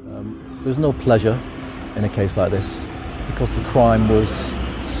 There's no pleasure in a case like this because the crime was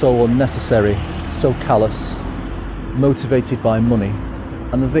so unnecessary, so callous, motivated by money,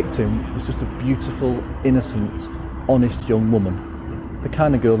 and the victim was just a beautiful, innocent, honest young woman. The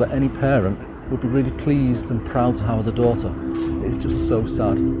kind of girl that any parent would be really pleased and proud to have as a daughter. It's just so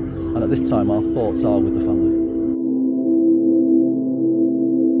sad, and at this time our thoughts are with the family.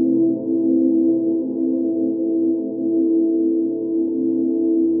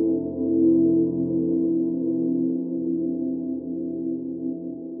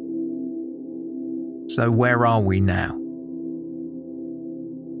 So where are we now?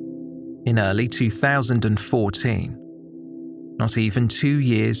 In early 2014, not even 2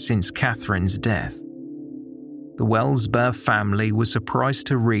 years since Catherine's death, the Wells-Burr family was surprised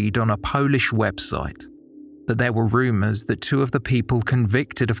to read on a Polish website that there were rumours that 2 of the people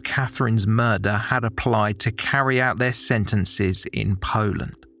convicted of Catherine's murder had applied to carry out their sentences in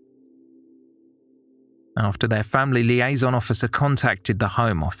Poland. After their family liaison officer contacted the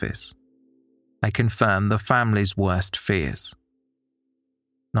Home Office, they confirmed the family's worst fears.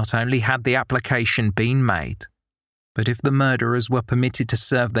 Not only had the application been made, but if the murderers were permitted to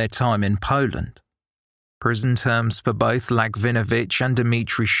serve their time in Poland, prison terms for both Lagwinowicz and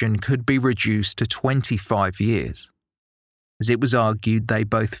Dmitryshin could be reduced to 25 years, as it was argued they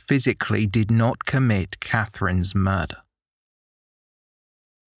both physically did not commit Catherine's murder.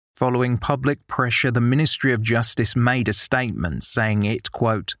 Following public pressure, the Ministry of Justice made a statement saying it,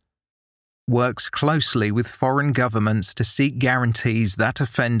 quote, works closely with foreign governments to seek guarantees that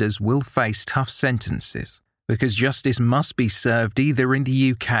offenders will face tough sentences because justice must be served either in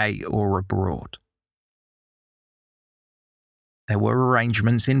the UK or abroad. There were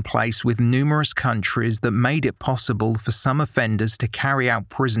arrangements in place with numerous countries that made it possible for some offenders to carry out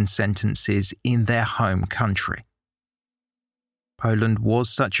prison sentences in their home country. Poland was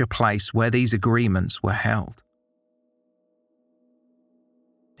such a place where these agreements were held.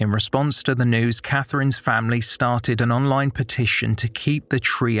 In response to the news, Catherine's family started an online petition to keep the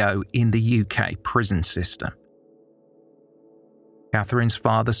trio in the UK prison system. Catherine's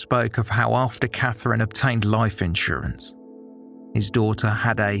father spoke of how after Catherine obtained life insurance, his daughter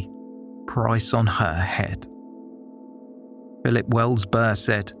had a price on her head. Philip Wells-Burr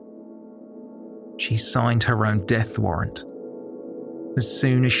said, "She signed her own death warrant as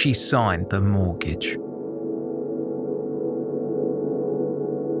soon as she signed the mortgage."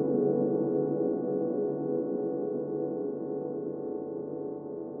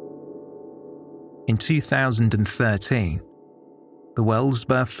 In 2013, the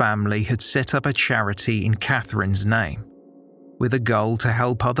Wells-Burr family had set up a charity in Catherine's name with a goal to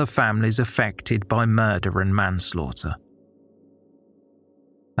help other families affected by murder and manslaughter.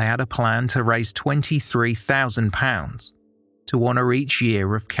 They had a plan to raise £23,000 to honour each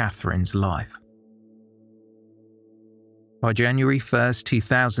year of Catherine's life. By January 1st,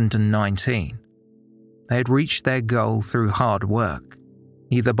 2019, they had reached their goal through hard work,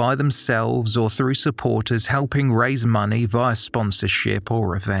 either by themselves or through supporters helping raise money via sponsorship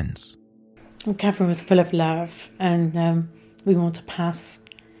or events. Well, Catherine was full of love, and we want to pass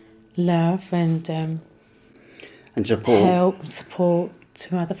love and support. Help and support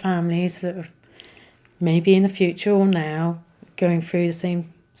to other families that have maybe in the future or now going through the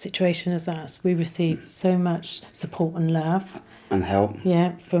same situation as us. We receive so much support and love. And help.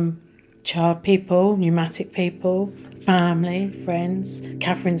 Yeah, from child people, pneumatic people, family, friends,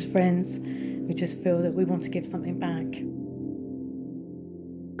 Catherine's friends. We just feel that we want to give something back.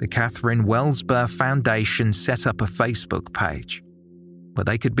 The Catherine Wellsborough Foundation set up a Facebook page where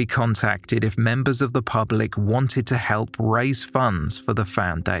they could be contacted if members of the public wanted to help raise funds for the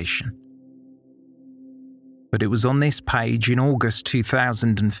foundation. But it was on this page in August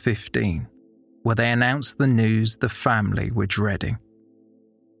 2015 where they announced the news the family were dreading.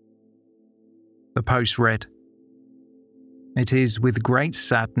 The post read, "It is with great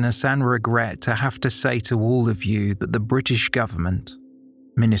sadness and regret to have to say to all of you that the British government,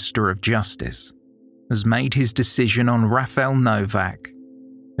 Minister of Justice, has made his decision on Rafał Nowak,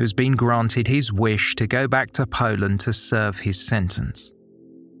 who has been granted his wish to go back to Poland to serve his sentence.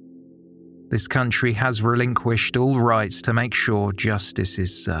 This country has relinquished all rights to make sure justice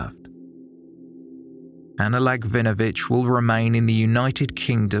is served. Anna Lagwinowicz will remain in the United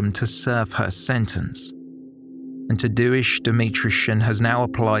Kingdom to serve her sentence, and Tadeusz Dmytryshin has now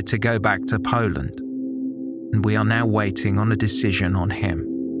applied to go back to Poland, and we are now waiting on a decision on him.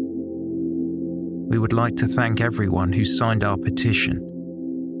 We would like to thank everyone who signed our petition,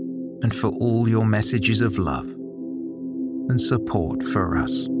 and for all your messages of love and support for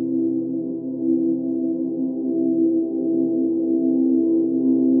us."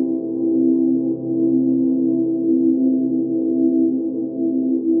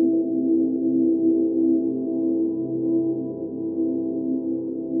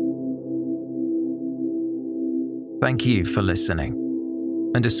 Thank you for listening,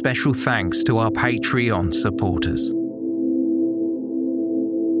 and a special thanks to our Patreon supporters.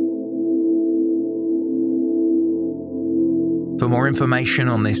 For more information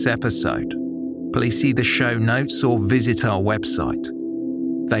on this episode, please see the show notes or visit our website,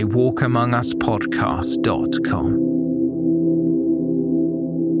 theywalkamonguspodcast.com.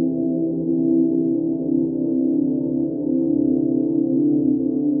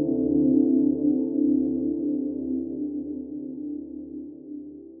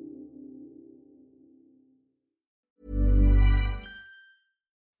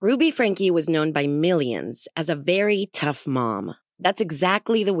 Ruby Franke was known by millions as a very tough mom. That's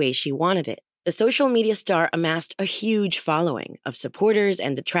exactly the way she wanted it. The social media star amassed a huge following of supporters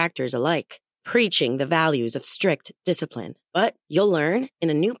and detractors alike, preaching the values of strict discipline. But you'll learn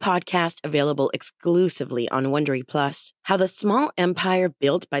in a new podcast available exclusively on Wondery Plus how the small empire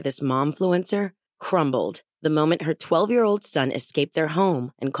built by this momfluencer crumbled the moment her 12-year-old son escaped their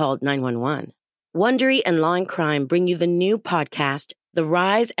home and called 911. Wondery and Law and Crime bring you the new podcast, The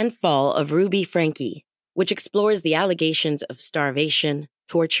Rise and Fall of Ruby Franke, which explores the allegations of starvation,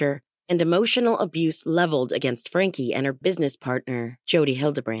 torture, and emotional abuse leveled against Franke and her business partner, Jodi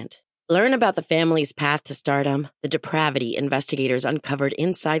Hildebrandt. Learn about the family's path to stardom, the depravity investigators uncovered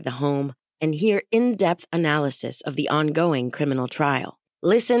inside the home, and hear in-depth analysis of the ongoing criminal trial.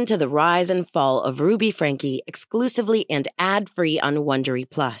 Listen to The Rise and Fall of Ruby Franke exclusively and ad-free on Wondery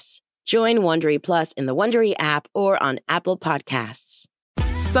Plus. Join Wondery Plus in the Wondery app or on Apple Podcasts.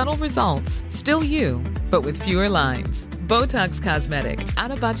 Subtle results, still you, but with fewer lines. Botox Cosmetic, out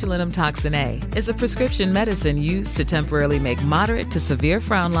of botulinum toxin A, is a prescription medicine used to temporarily make moderate to severe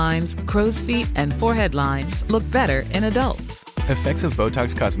frown lines, crow's feet, and forehead lines look better in adults. Effects of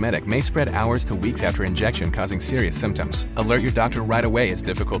Botox Cosmetic may spread hours to weeks after injection, causing serious symptoms. Alert your doctor right away as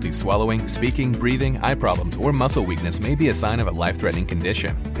difficulty swallowing, speaking, breathing, eye problems, or muscle weakness may be a sign of a life-threatening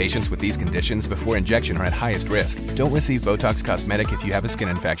condition. Patients with these conditions before injection are at highest risk. Don't receive Botox Cosmetic if you have a skin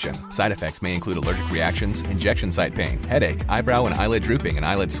infection. Side effects may include allergic reactions, injection site pain, headache, eyebrow and eyelid drooping, and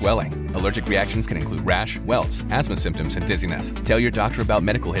eyelid swelling. Allergic reactions can include rash, welts, asthma symptoms, and dizziness. Tell your doctor about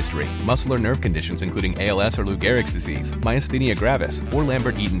medical history, muscle or nerve conditions including ALS or Lou Gehrig's disease, myasthenia gravis, or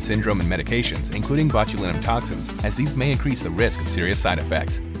Lambert-Eaton syndrome and medications, including botulinum toxins, as these may increase the risk of serious side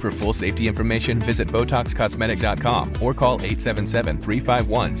effects. For full safety information, visit BotoxCosmetic.com or call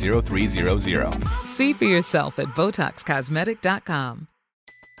 877-351-0300. See for yourself at BotoxCosmetic.com.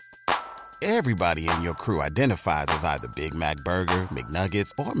 Everybody in your crew identifies as either Big Mac Burger,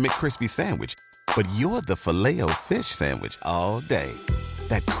 McNuggets, or McCrispy Sandwich. But you're the Filet-O-Fish Sandwich all day.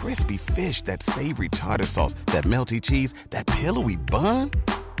 That crispy fish, that savory tartar sauce, that melty cheese, that pillowy bun.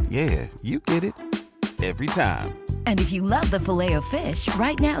 Yeah, you get it. Every time. And if you love the Filet-O-Fish,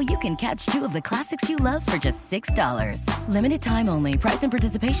 right now you can catch two of the classics you love for just $6. Limited time only. Price and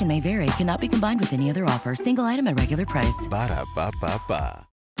participation may vary. Cannot be combined with any other offer. Single item at regular price. Ba-da-ba-ba-ba.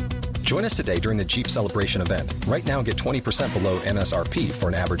 Join us today during the Jeep Celebration event. Right now, get 20% below MSRP for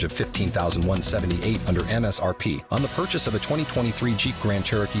an average of $15,178 under MSRP on the purchase of a 2023 Jeep Grand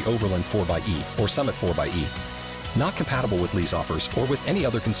Cherokee Overland 4xE or Summit 4xE. Not compatible with lease offers or with any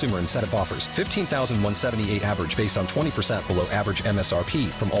other consumer incentive offers. $15,178 average based on 20% below average MSRP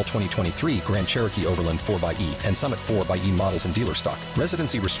from all 2023 Grand Cherokee Overland 4xE and Summit 4xE models in dealer stock.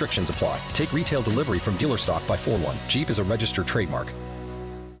 Residency restrictions apply. Take retail delivery from dealer stock by 4/1. Jeep is a registered trademark.